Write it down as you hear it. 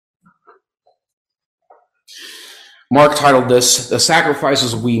Mark titled this, "The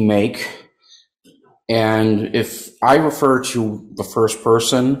Sacrifices We Make." And if I refer to the first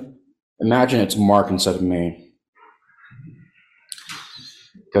person, imagine it's Mark instead of me,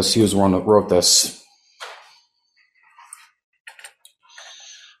 because he was the one that wrote this.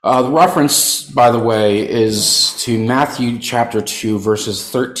 The reference, by the way, is to Matthew chapter 2, verses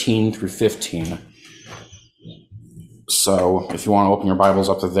 13 through 15. So if you want to open your Bibles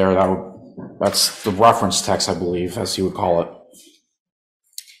up to there, that's the reference text, I believe, as you would call it.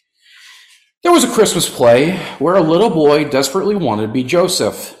 There was a Christmas play where a little boy desperately wanted to be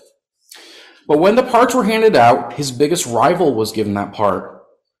Joseph. But when the parts were handed out, his biggest rival was given that part,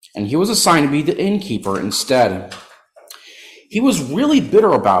 and he was assigned to be the innkeeper instead. He was really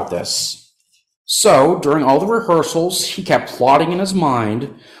bitter about this. So, during all the rehearsals, he kept plotting in his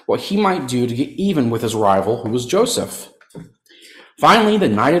mind what he might do to get even with his rival, who was Joseph. Finally, the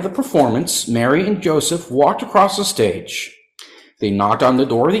night of the performance, Mary and Joseph walked across the stage. They knocked on the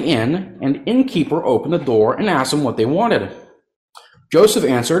door of the inn, and the innkeeper opened the door and asked them what they wanted. Joseph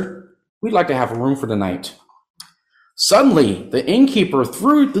answered, "We'd like to have a room for the night." Suddenly, the innkeeper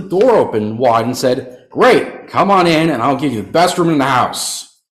threw the door open wide and said, "Great, come on in and I'll give you the best room in the house."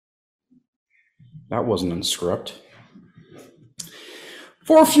 That wasn't in the script.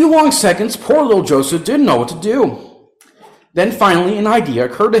 For a few long seconds, poor little Joseph didn't know what to do. Then finally, an idea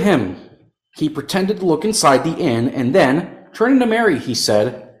occurred to him. He pretended to look inside the inn, and then, turning to Mary, he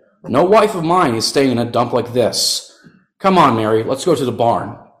said, "No wife of mine is staying in a dump like this. Come on, Mary, let's go to the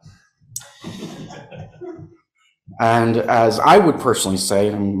barn." And as I would personally say,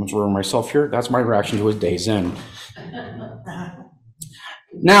 I'm going to remember myself here, that's my reaction to his day's in.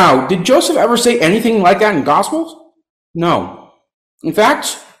 Now, did Joseph ever say anything like that in Gospels? No. In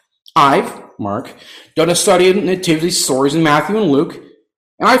fact, I've, Mark, done a study of nativity stories in Matthew and Luke,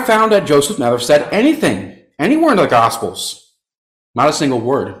 and I found that Joseph never said anything, anywhere in the Gospels. Not a single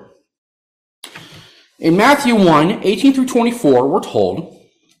word. In Matthew 1, 18 through 24, we're told,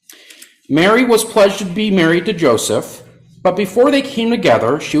 Mary was pledged to be married to Joseph, but before they came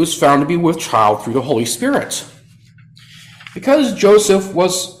together, she was found to be with child through the Holy Spirit. Because Joseph,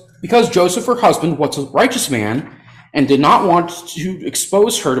 her husband, was a righteous man and did not want to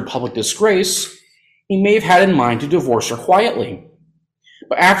expose her to public disgrace, he may have had in mind to divorce her quietly.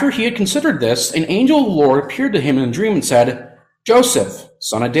 But after he had considered this, an angel of the Lord appeared to him in a dream and said, "Joseph,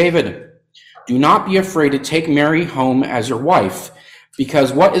 son of David, do not be afraid to take Mary home as your wife,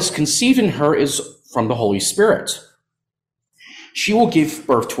 because what is conceived in her is from the Holy Spirit. She will give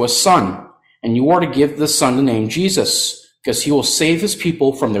birth to a son, and you are to give the son the name Jesus, because he will save his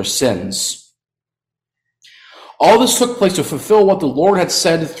people from their sins." All this took place to fulfill what the Lord had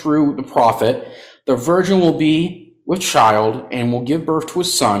said through the prophet. The virgin will be with child and will give birth to a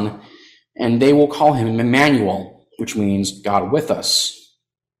son, and they will call him Immanuel, which means God with us.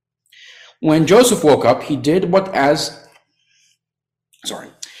 When Joseph woke up, he did what the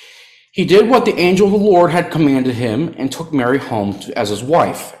angel of the Lord had commanded him and took Mary home as his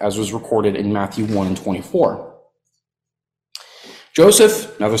wife, as was recorded in Matthew 1 and 24.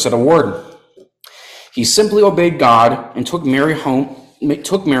 Joseph never said a word. He simply obeyed God and took Mary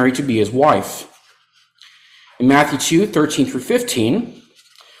to be his wife. In Matthew 2, 13 through 15,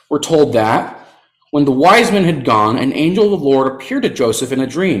 we're told that when the Wisemen had gone, an angel of the Lord appeared to Joseph in a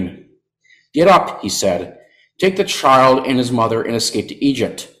dream. "Get up," he said, "take the child and his mother and escape to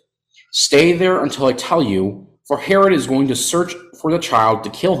Egypt. Stay there until I tell you, for Herod is going to search for the child to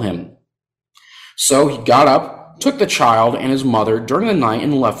kill him." So he got up, took the child and his mother during the night,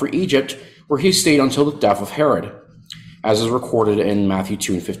 and left for Egypt, where he stayed until the death of Herod, as is recorded in Matthew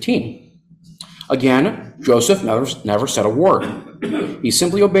 2 and 15. Again, Joseph never said a word. He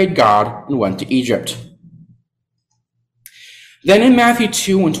simply obeyed God and went to Egypt. Then in Matthew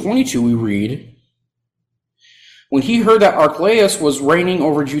 2 and 22 we read, "When he heard that Archelaus was reigning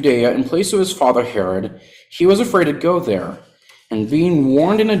over Judea in place of his father Herod, he was afraid to go there, and being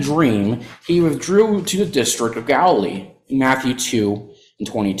warned in a dream, he withdrew to the district of Galilee." In Matthew 2 and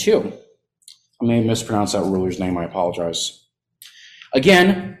 22. I may have mispronounced that ruler's name, I apologize.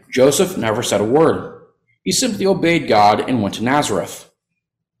 Again, Joseph never said a word. He simply obeyed God and went to Nazareth.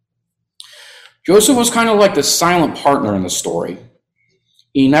 Joseph was kind of like the silent partner in the story.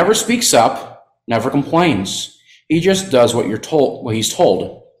 He never speaks up, never complains. He just does what he's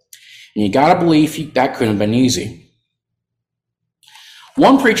told. And you gotta believe that couldn't have been easy.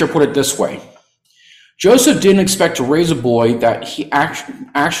 One preacher put it this way: Joseph didn't expect to raise a boy that he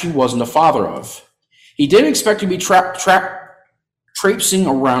actually wasn't the father of. He didn't expect to be traipsing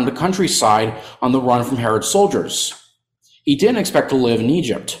around the countryside on the run from Herod's soldiers. He didn't expect to live in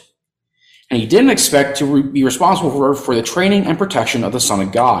Egypt. And he didn't expect to be responsible for the training and protection of the Son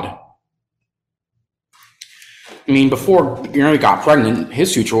of God. I mean, before Mary got pregnant,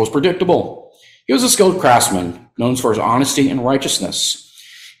 his future was predictable. He was a skilled craftsman, known for his honesty and righteousness.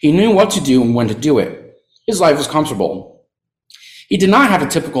 He knew what to do and when to do it. His life was comfortable. He did not have a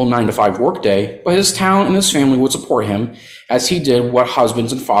typical 9-to-5 workday, but his talent and his family would support him as he did what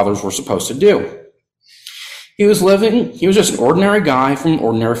husbands and fathers were supposed to do. He was just an ordinary guy from an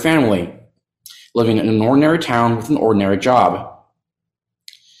ordinary family, living in an ordinary town with an ordinary job.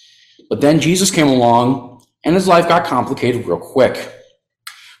 But then Jesus came along, and his life got complicated real quick.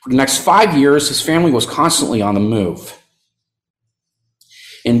 For the next 5 years, his family was constantly on the move.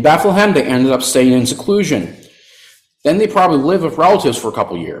 In Bethlehem, they ended up staying in seclusion. Then they probably lived with relatives for a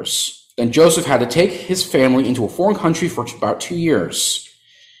couple years. Then Joseph had to take his family into a foreign country for about 2 years.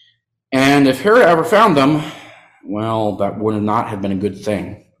 And if Herod ever found them, well, that would not have been a good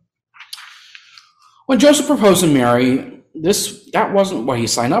thing. When Joseph proposed to Mary, that wasn't what he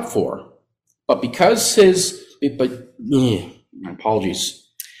signed up for. But because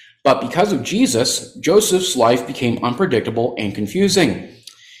of Jesus, Joseph's life became unpredictable and confusing.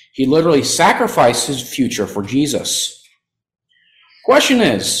 He literally sacrificed his future for Jesus. Question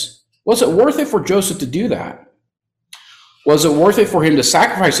is, was it worth it for Joseph to do that? Was it worth it for him to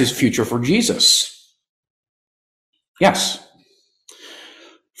sacrifice his future for Jesus? Yes.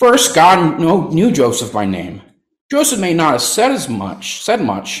 First, God knew Joseph by name. Joseph may not have said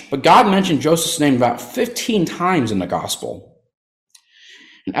much, but God mentioned Joseph's name about 15 times in the gospel.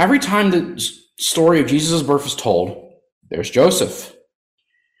 And every time the story of Jesus' birth is told, there's Joseph.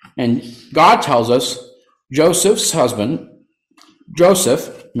 And God tells us Joseph,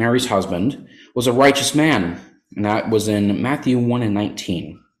 Mary's husband, was a righteous man. And that was in Matthew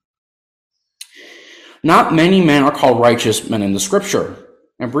 1:19. Not many men are called righteous men in the scripture.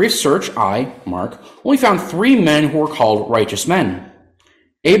 In a brief search, I, Mark, only found 3 men who were called righteous men.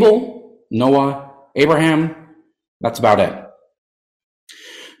 Abel, Noah, Abraham, that's about it.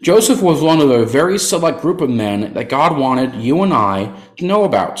 Joseph was one of the very select group of men that God wanted you and I to know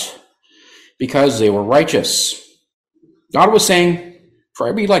about because they were righteous. God was saying, try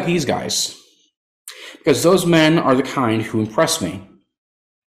to be like these guys, because those men are the kind who impress me.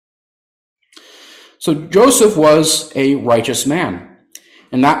 So Joseph was a righteous man.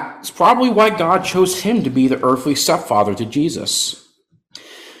 And that's probably why God chose him to be the earthly stepfather to Jesus.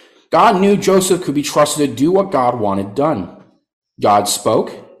 God knew Joseph could be trusted to do what God wanted done. God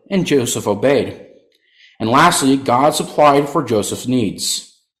spoke, and Joseph obeyed. And lastly, God supplied for Joseph's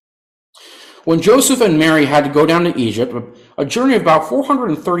needs. When Joseph and Mary had to go down to Egypt, a journey of about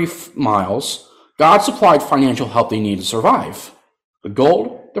 430 miles, God supplied financial help they needed to survive: the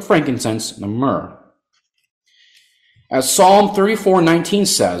gold, the frankincense, and the myrrh. As Psalm 34:19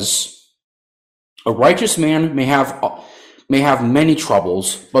 says, a righteous man may have many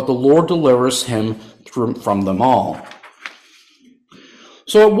troubles, but the Lord delivers him from them all.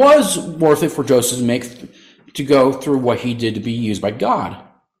 So it was worth it for Joseph to go through what he did to be used by God.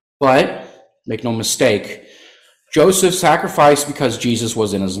 But, make no mistake, Joseph sacrificed because Jesus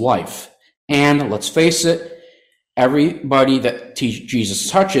was in his life. And let's face it, everybody that Jesus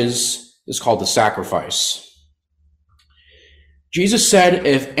touches is called to sacrifice. Jesus said,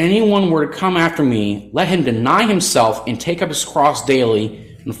 if anyone were to come after me, let him deny himself and take up his cross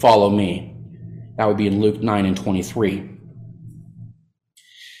daily and follow me. That would be in Luke 9:23.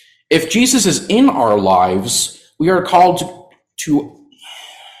 If Jesus is in our lives, we are called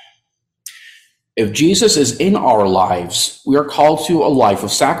If Jesus is in our lives, we are called to a life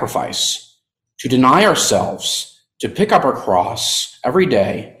of sacrifice, to deny ourselves, to pick up our cross every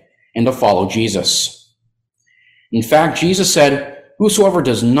day, and to follow Jesus. In fact, Jesus said, whosoever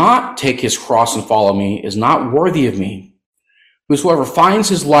does not take his cross and follow me is not worthy of me. Whosoever finds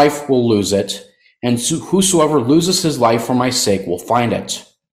his life will lose it, and whosoever loses his life for my sake will find it.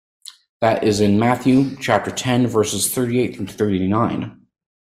 That is in Matthew chapter 10, verses 38 through 39.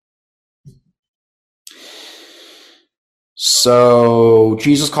 So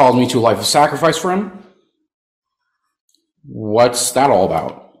Jesus called me to a life of sacrifice for him. What's that all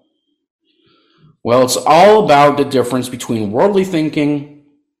about? Well, it's all about the difference between worldly thinking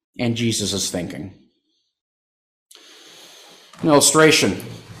and Jesus' thinking. An illustration.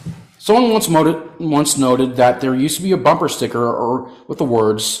 Someone once noted that there used to be a bumper sticker with the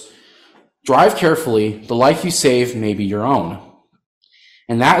words, "Drive carefully, the life you save may be your own."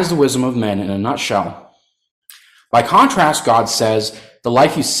 And that is the wisdom of men in a nutshell. By contrast, God says, the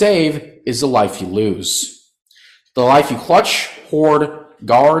life you save is the life you lose. The life you clutch, hoard,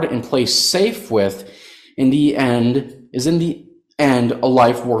 guard, and play safe with, in the end, is in the and a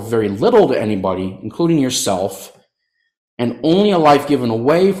life worth very little to anybody, including yourself, and only a life given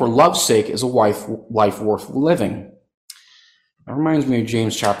away for love's sake is a life worth living. That reminds me of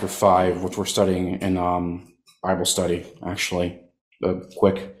James chapter 5, which we're studying in Bible study, actually. A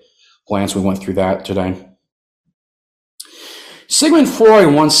quick glance, we went through that today. Sigmund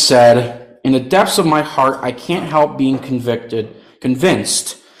Freud once said, "In the depths of my heart, I can't help being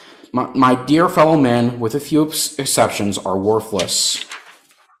convinced my dear fellow men, with a few exceptions, are worthless."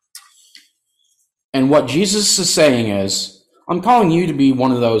 And what Jesus is saying is, I'm calling you to be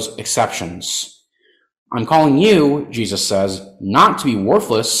one of those exceptions. I'm calling you, Jesus says, not to be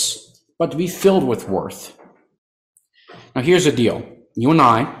worthless, but to be filled with worth. Now here's the deal. You and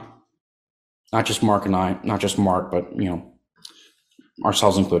I, not just Mark, but,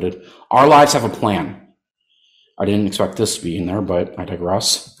 ourselves included, our lives have a plan. I didn't expect this to be in there, but I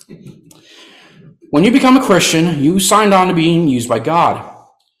digress. When you become a Christian, you signed on to being used by God.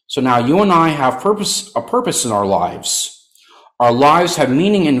 So now you and I have a purpose in our lives. Our lives have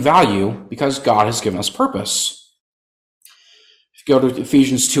meaning and value because God has given us purpose. If you go to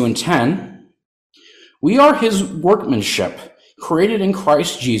Ephesians 2 and 10, we are his workmanship, created in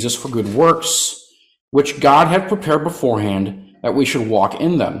Christ Jesus for good works, which God had prepared beforehand that we should walk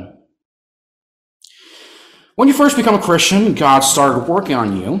in them. When you first become a Christian, God started working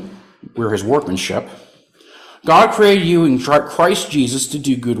on you. We're his workmanship. God created you in Christ Jesus to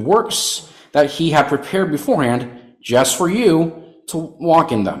do good works that he had prepared beforehand just for you to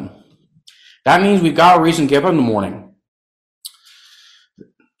walk in them. That means we've got a reason to get up in the morning.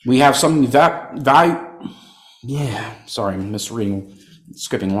 We have something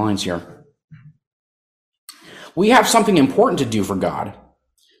skipping lines here. We have something important to do for God.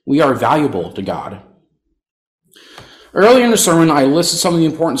 We are valuable to God. Earlier in the sermon, I listed some of the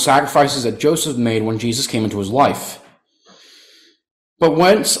important sacrifices that Joseph made when Jesus came into his life. But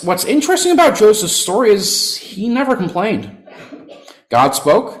what's interesting about Joseph's story is he never complained. God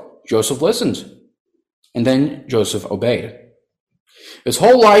spoke, Joseph listened, and then Joseph obeyed. His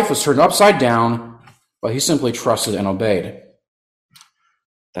whole life was turned upside down, but he simply trusted and obeyed.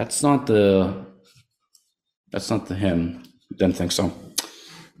 That's not the hymn. Didn't think so.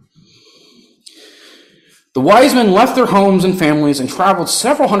 The Wisemen left their homes and families and traveled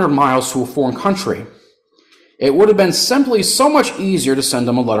several hundred miles to a foreign country. It would have been simply so much easier to send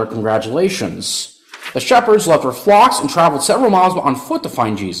them a letter of congratulations. The shepherds left their flocks and traveled several miles on foot to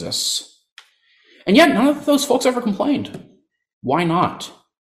find Jesus. And yet none of those folks ever complained. Why not?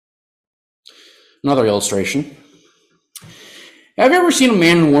 Another illustration. Have you ever seen a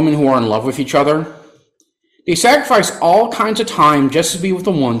man and woman who are in love with each other? They sacrifice all kinds of time just to be with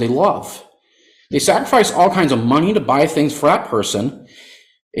the one they love. They sacrifice all kinds of money to buy things for that person.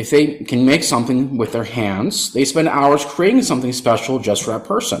 If they can make something with their hands, they spend hours creating something special just for that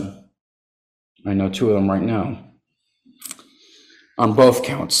person. I know two of them right now. On both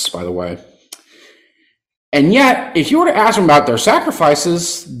counts, by the way. And yet, if you were to ask them about their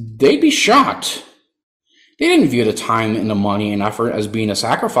sacrifices, they'd be shocked. They didn't view the time and the money and effort as being a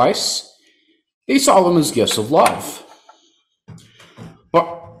sacrifice. They saw them as gifts of love.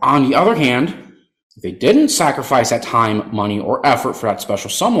 But on the other hand, if they didn't sacrifice that time, money, or effort for that special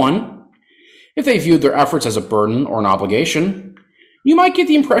someone, if they viewed their efforts as a burden or an obligation, you might get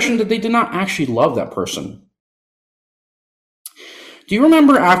the impression that they did not actually love that person. Do you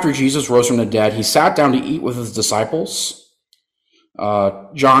remember after Jesus rose from the dead, he sat down to eat with his disciples?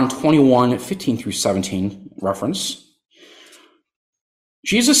 John 21, 15 through 17 reference.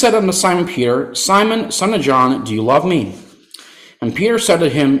 Jesus said unto Simon Peter, "Simon, son of John, do you love me?" And Peter said to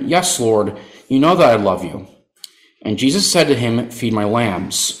him, "Yes, Lord, you know that I love you." And Jesus said to him, "Feed my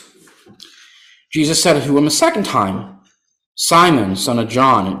lambs." Jesus said to him a second time, "Simon, son of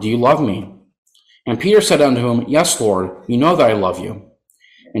John, do you love me?" And Peter said unto him, "Yes, Lord, you know that I love you."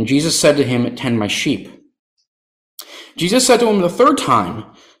 And Jesus said to him, "Tend my sheep." Jesus said to him the third time,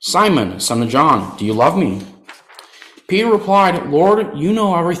 "Simon, son of John, do you love me?" Peter replied, "Lord, you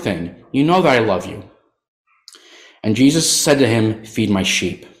know everything. You know that I love you." And Jesus said to him, "Feed my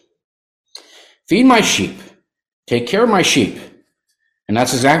sheep." Feed my sheep. Take care of my sheep. And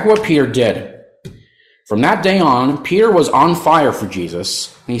that's exactly what Peter did. From that day on, Peter was on fire for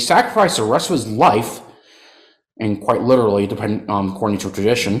Jesus, and he sacrificed the rest of his life, and quite literally, according to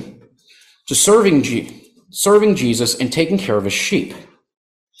tradition, to serving Jesus and taking care of his sheep.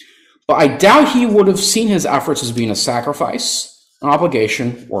 But I doubt he would have seen his efforts as being a sacrifice, an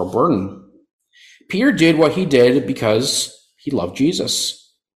obligation, or a burden. Peter did what he did because he loved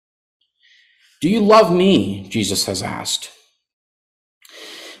Jesus. Do you love me? Jesus has asked.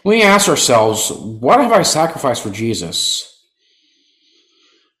 We ask ourselves, what have I sacrificed for Jesus?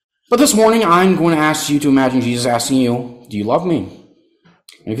 But this morning, I'm going to ask you to imagine Jesus asking you, do you love me?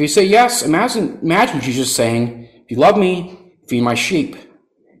 And if you say yes, imagine Jesus saying, if you love me, feed my sheep,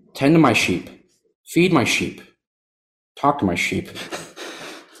 tend to my sheep, feed my sheep, talk to my sheep.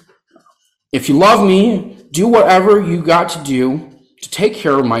 If you love me, do whatever you got to do to take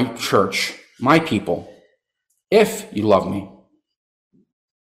care of my church, my people, if you love me.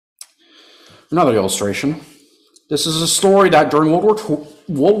 Another illustration. This is a story that during World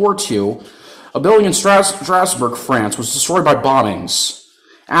War II, a building in Strasbourg, France, was destroyed by bombings.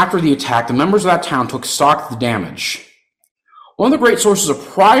 After the attack, the members of that town took stock of the damage. One of the great sources of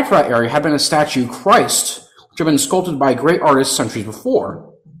pride for that area had been a statue of Christ, which had been sculpted by a great artist centuries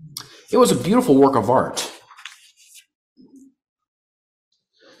before. It was a beautiful work of art.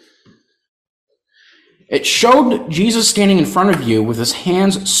 It showed Jesus standing in front of you with his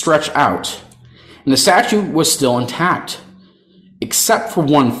hands stretched out, and the statue was still intact, except for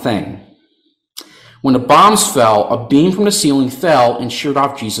one thing. When the bombs fell, a beam from the ceiling fell and sheared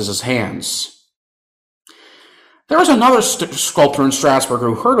off Jesus' hands. There was another sculptor in Strasbourg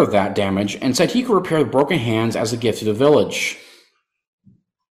who heard of that damage and said he could repair the broken hands as a gift to the village.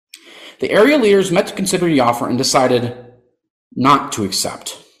 The area leaders met to consider the offer and decided not to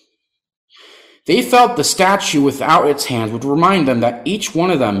accept. They felt the statue without its hands would remind them that each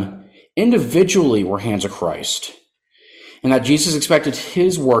one of them individually were hands of Christ, and that Jesus expected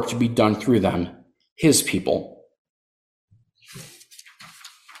his work to be done through them, his people.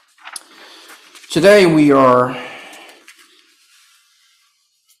 Today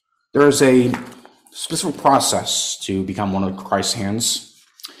there is a specific process to become one of Christ's hands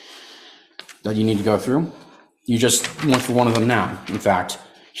that you need to go through. You just went through one of them now, in fact,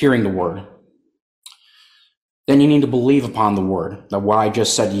 hearing the word. Then you need to believe upon the word, that what I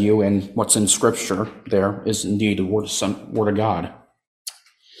just said to you and what's in Scripture there is indeed the word of God.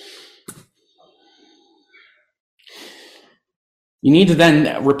 You need to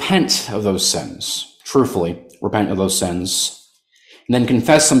then repent of those sins, truthfully repent of those sins, and then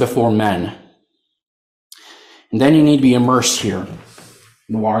confess them before men. And then you need to be immersed here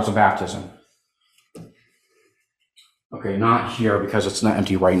in the waters of baptism. Okay, not here because it's not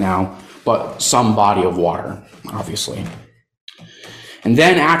empty right now, but some body of water, obviously. And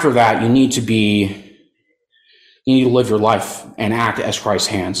then after that, you need to live your life and act as Christ's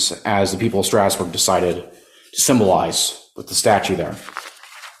hands, as the people of Strasbourg decided to symbolize with the statue there.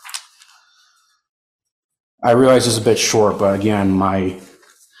 I realize this is a bit short, but again, my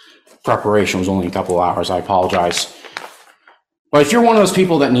preparation was only a couple of hours. I apologize. But if you're one of those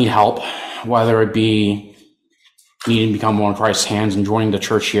people that need help, whether it be needing to become one of Christ's hands and joining the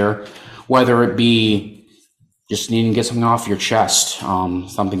church here, whether it be just needing to get something off your chest,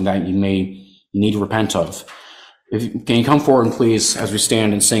 something that you may need to repent of, can you come forward and please, as we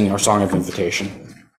stand and sing our song of invitation.